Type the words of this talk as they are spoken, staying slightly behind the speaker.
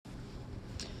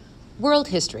World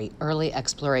History, Early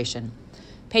Exploration,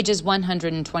 pages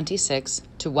 126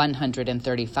 to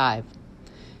 135.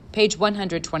 Page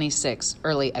 126,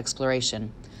 Early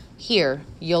Exploration. Here,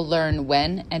 you'll learn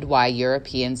when and why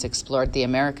Europeans explored the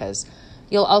Americas.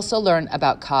 You'll also learn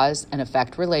about cause and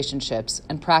effect relationships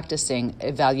and practicing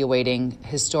evaluating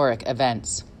historic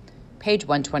events. Page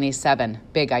 127,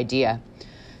 Big Idea.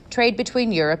 Trade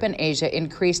between Europe and Asia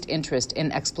increased interest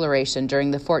in exploration during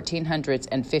the 1400s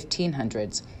and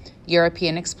 1500s.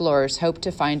 European explorers hoped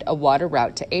to find a water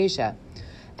route to Asia.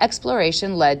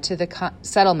 Exploration led to the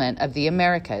settlement of the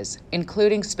Americas,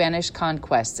 including Spanish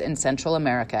conquests in Central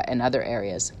America and other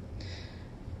areas.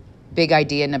 Big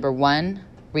idea number 1,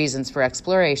 reasons for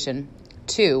exploration.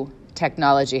 2,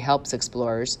 technology helps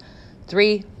explorers.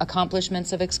 3,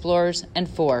 accomplishments of explorers. And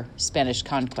 4, Spanish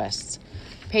conquests.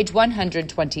 Page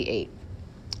 128.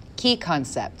 Key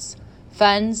concepts: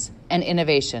 funds and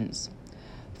innovations.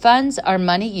 Funds are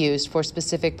money used for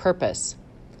specific purpose.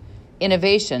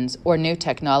 Innovations, or new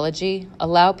technology,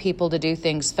 allow people to do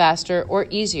things faster or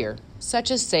easier,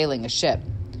 such as sailing a ship.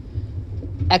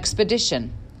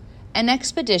 Expedition. An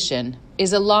expedition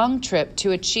is a long trip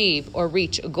to achieve or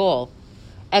reach a goal.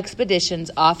 Expeditions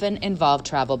often involve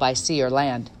travel by sea or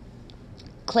land.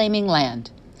 Claiming land.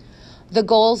 The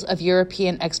goals of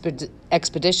European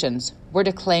expeditions were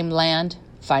to claim land,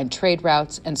 find trade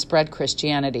routes, and spread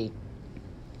Christianity.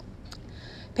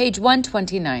 Page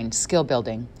 129, Skill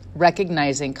Building,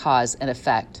 Recognizing Cause and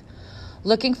Effect.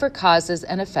 Looking for causes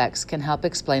and effects can help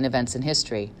explain events in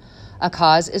history. A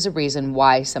cause is a reason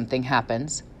why something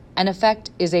happens. An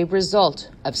effect is a result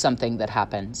of something that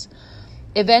happens.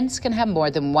 Events can have more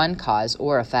than one cause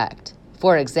or effect.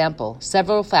 For example,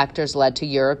 several factors led to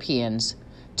Europeans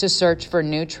to search for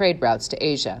new trade routes to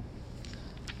Asia.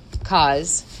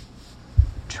 Cause: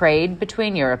 trade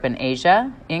between Europe and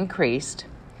Asia increased.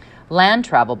 Land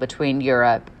travel between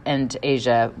Europe and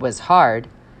Asia was hard,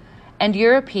 and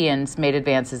Europeans made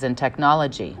advances in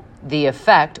technology. The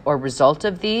effect or result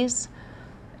of these: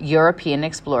 European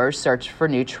explorers searched for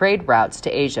new trade routes to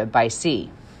Asia by sea.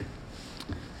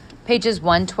 Pages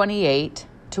 128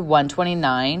 to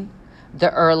 129,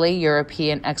 the early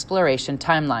European exploration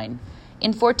timeline.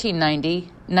 In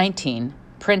 1419,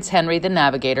 Prince Henry the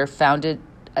Navigator founded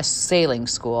a sailing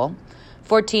school.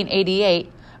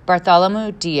 1488,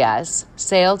 Bartholomew Diaz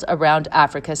sailed around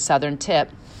Africa's southern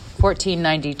tip.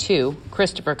 1492,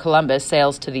 Christopher Columbus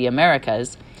sails to the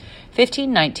Americas.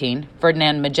 1519,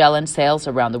 Ferdinand Magellan sails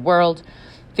around the world.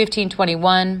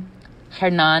 1521,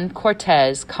 Hernan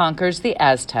Cortez conquers the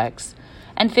Aztecs.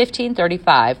 And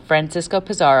 1535, Francisco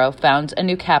Pizarro founds a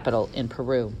new capital in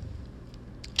Peru.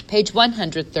 Page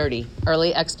 130,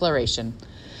 Early Exploration.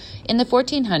 In the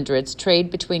 1400s, trade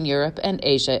between Europe and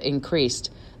Asia increased.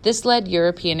 This led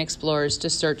European explorers to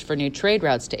search for new trade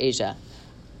routes to Asia.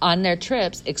 On their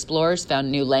trips, explorers found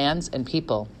new lands and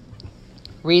people.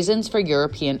 Reasons for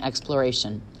European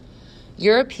exploration.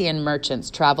 European merchants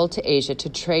traveled to Asia to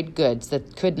trade goods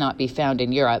that could not be found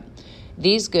in Europe.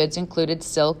 These goods included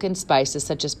silk and spices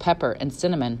such as pepper and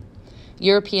cinnamon.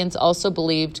 Europeans also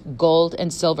believed gold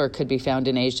and silver could be found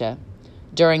in Asia.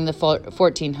 During the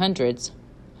 1400s,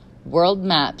 world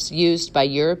maps used by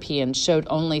Europeans showed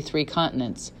only 3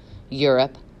 continents: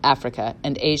 Europe, Africa,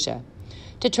 and Asia.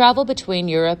 To travel between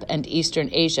Europe and Eastern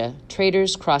Asia,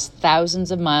 traders crossed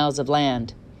thousands of miles of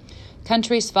land.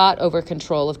 Countries fought over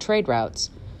control of trade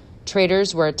routes.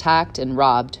 Traders were attacked and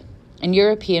robbed, and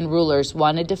European rulers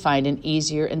wanted to find an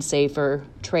easier and safer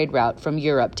trade route from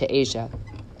Europe to Asia.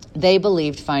 They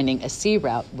believed finding a sea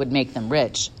route would make them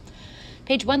rich.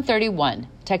 Page 131,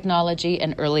 Technology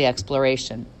and Early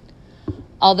Exploration.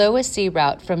 Although a sea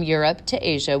route from Europe to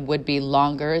Asia would be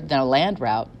longer than a land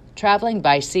route, traveling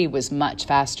by sea was much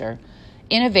faster.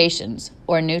 Innovations,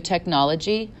 or new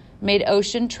technology, made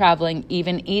ocean traveling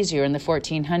even easier in the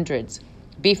 1400s.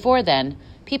 Before then,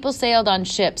 people sailed on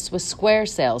ships with square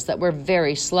sails that were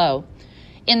very slow.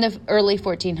 In the early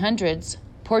 1400s,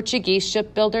 Portuguese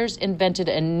shipbuilders invented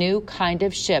a new kind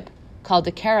of ship called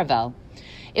a caravel.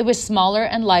 It was smaller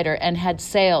and lighter and had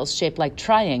sails shaped like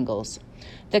triangles.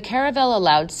 The caravel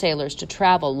allowed sailors to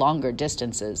travel longer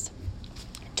distances.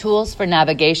 Tools for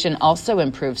navigation also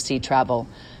improved sea travel.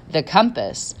 The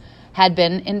compass had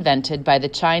been invented by the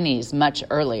Chinese much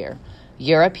earlier.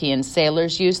 European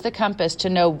sailors used the compass to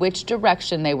know which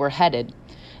direction they were headed.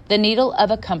 The needle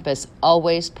of a compass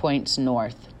always points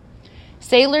north.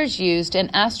 Sailors used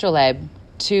an astrolabe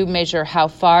to measure how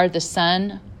far the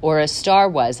sun or a star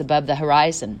was above the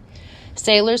horizon.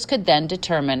 Sailors could then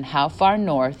determine how far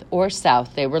north or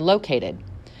south they were located.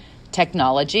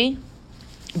 Technology: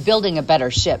 building a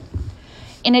better ship.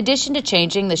 In addition to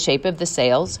changing the shape of the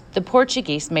sails, the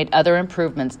Portuguese made other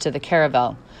improvements to the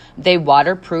caravel. They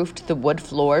waterproofed the wood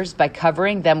floors by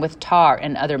covering them with tar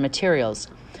and other materials.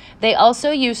 They also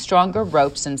used stronger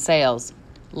ropes and sails.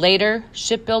 Later,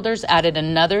 shipbuilders added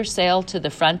another sail to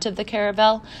the front of the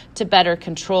caravel to better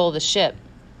control the ship.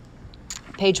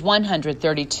 Page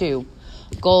 132,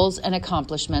 Goals and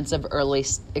Accomplishments of Early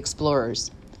Explorers.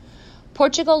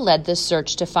 Portugal led the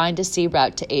search to find a sea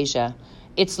route to Asia.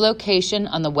 Its location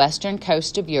on the western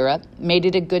coast of Europe made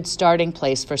it a good starting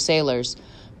place for sailors.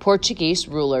 Portuguese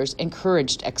rulers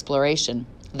encouraged exploration.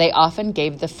 They often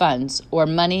gave the funds or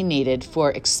money needed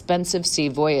for expensive sea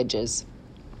voyages.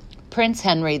 Prince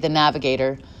Henry the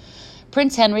Navigator.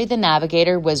 Prince Henry the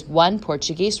Navigator was one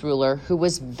Portuguese ruler who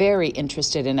was very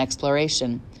interested in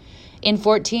exploration. In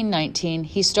 1419,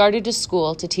 he started a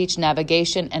school to teach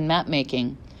navigation and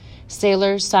map-making.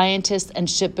 Sailors, scientists, and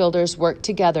shipbuilders worked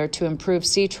together to improve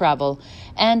sea travel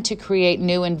and to create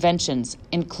new inventions,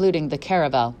 including the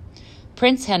caravel.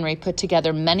 Prince Henry put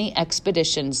together many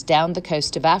expeditions down the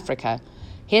coast of Africa.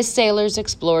 His sailors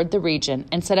explored the region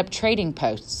and set up trading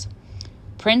posts.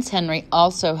 Prince Henry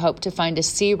also hoped to find a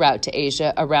sea route to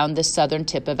Asia around the southern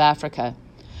tip of Africa.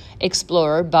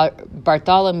 Explorer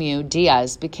Bartholomew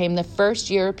Diaz became the first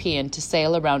European to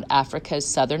sail around Africa's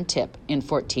southern tip in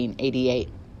 1488.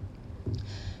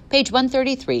 Page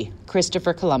 133,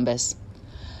 Christopher Columbus.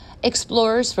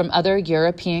 Explorers from other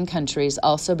European countries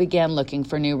also began looking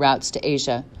for new routes to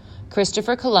Asia.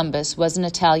 Christopher Columbus was an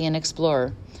Italian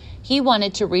explorer. He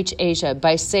wanted to reach Asia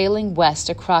by sailing west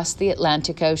across the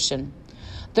Atlantic Ocean.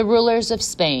 The rulers of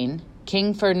Spain,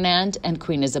 King Ferdinand and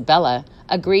Queen Isabella,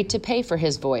 agreed to pay for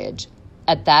his voyage.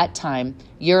 At that time,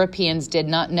 Europeans did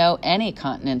not know any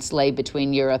continents lay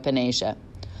between Europe and Asia.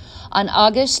 On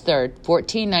August 3,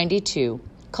 1492,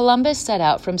 Columbus set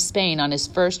out from Spain on his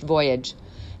first voyage.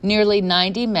 Nearly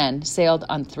 90 men sailed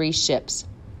on 3 ships.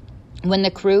 When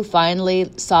the crew finally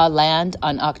saw land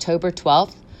on October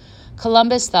 12th,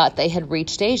 Columbus thought they had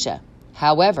reached Asia.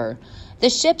 However, the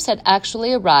ships had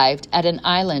actually arrived at an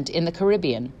island in the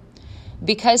Caribbean.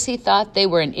 Because he thought they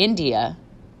were in India,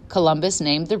 Columbus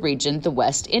named the region the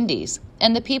West Indies,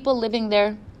 and the people living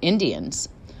there, Indians.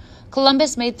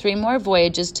 Columbus made 3 more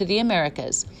voyages to the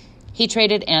Americas. He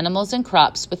traded animals and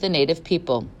crops with the native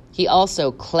people. He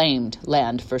also claimed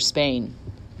land for Spain.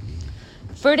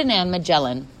 Ferdinand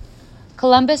Magellan.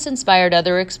 Columbus inspired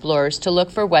other explorers to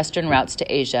look for western routes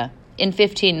to Asia. In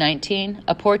 1519,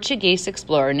 a Portuguese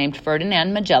explorer named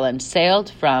Ferdinand Magellan sailed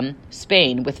from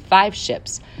Spain with 5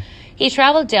 ships. He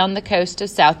traveled down the coast of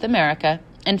South America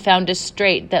and found a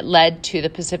strait that led to the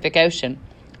Pacific Ocean.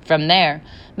 From there,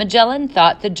 Magellan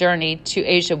thought the journey to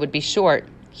Asia would be short.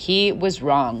 He was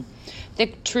wrong. The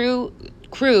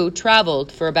crew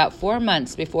traveled for about 4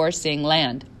 months before seeing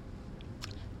land.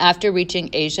 After reaching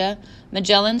Asia,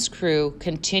 Magellan's crew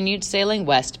continued sailing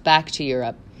west back to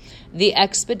Europe. The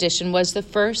expedition was the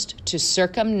first to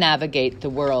circumnavigate the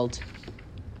world.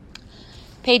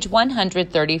 Page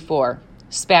 134,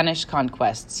 Spanish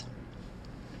Conquests.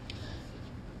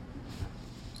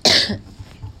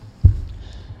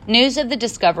 News of the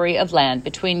discovery of land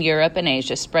between Europe and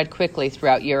Asia spread quickly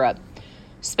throughout Europe.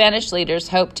 Spanish leaders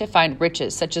hoped to find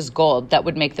riches such as gold that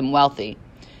would make them wealthy.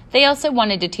 They also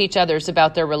wanted to teach others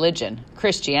about their religion,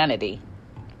 Christianity.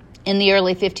 In the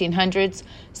early 1500s,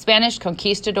 Spanish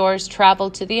conquistadors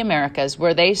traveled to the Americas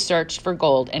where they searched for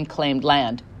gold and claimed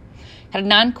land.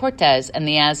 Hernán Cortés and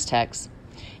the Aztecs.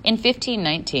 In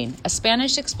 1519, a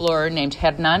Spanish explorer named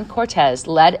Hernán Cortés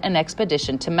led an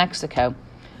expedition to Mexico.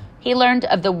 He learned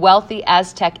of the wealthy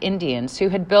Aztec Indians who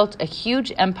had built a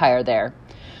huge empire there.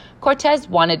 Cortés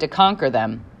wanted to conquer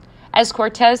them. As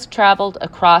Cortés traveled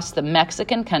across the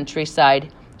Mexican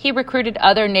countryside, he recruited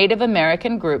other Native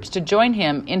American groups to join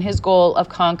him in his goal of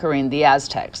conquering the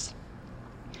Aztecs.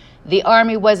 The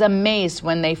army was amazed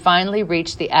when they finally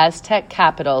reached the Aztec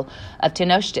capital of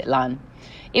Tenochtitlan.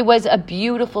 It was a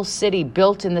beautiful city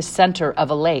built in the center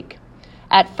of a lake.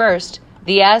 At first,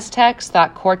 the Aztecs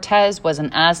thought Cortés was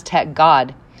an Aztec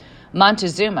god.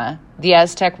 Montezuma, the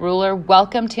Aztec ruler,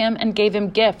 welcomed him and gave him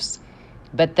gifts.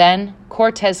 But then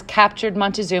Cortés captured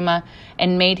Montezuma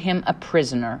and made him a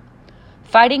prisoner.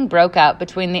 Fighting broke out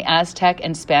between the Aztec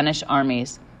and Spanish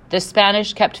armies. The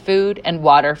Spanish kept food and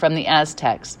water from the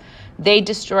Aztecs. They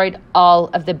destroyed all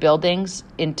of the buildings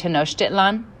in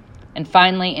Tenochtitlan. And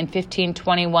finally, in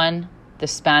 1521, the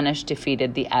Spanish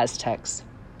defeated the Aztecs.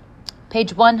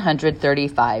 Page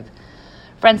 135.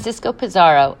 Francisco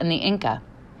Pizarro and the Inca.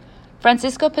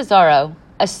 Francisco Pizarro,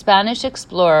 a Spanish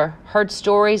explorer, heard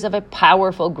stories of a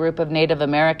powerful group of Native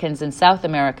Americans in South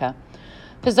America.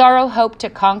 Pizarro hoped to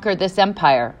conquer this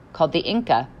empire. called the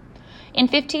Inca. In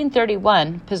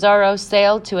 1531, Pizarro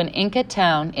sailed to an Inca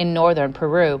town in northern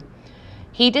Peru.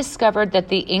 He discovered that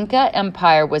the Inca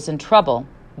Empire was in trouble.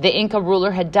 The Inca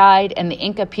ruler had died, and the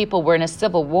Inca people were in a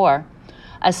civil war.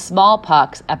 A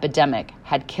smallpox epidemic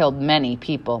had killed many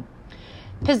people.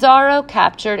 Pizarro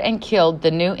captured and killed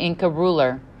the new Inca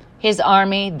ruler. His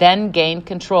army then gained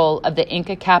control of the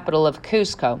Inca capital of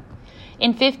Cusco.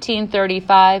 In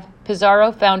 1535,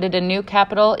 Pizarro founded a new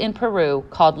capital in Peru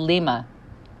called Lima.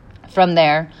 From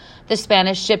there, the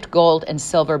Spanish shipped gold and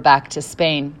silver back to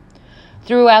Spain.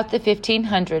 Throughout the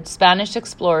 1500s, Spanish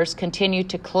explorers continued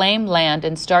to claim land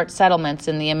and start settlements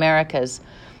in the Americas.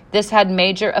 This had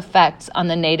major effects on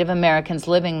the Native Americans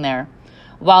living there.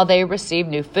 While they received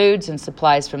new foods and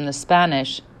supplies from the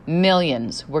Spanish,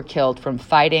 millions were killed from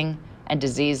fighting and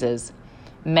diseases.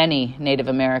 Many Native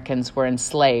Americans were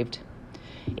enslaved.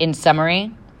 In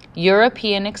summary,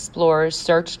 European explorers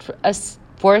searched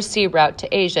for a sea route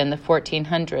to Asia in the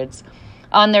 1400s.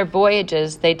 On their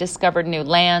voyages, they discovered new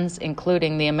lands,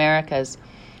 including the Americas.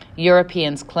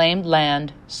 Europeans claimed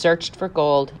land, searched for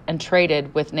gold, and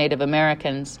traded with Native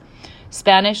Americans.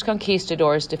 Spanish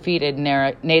conquistadors defeated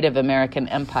Native American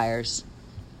empires.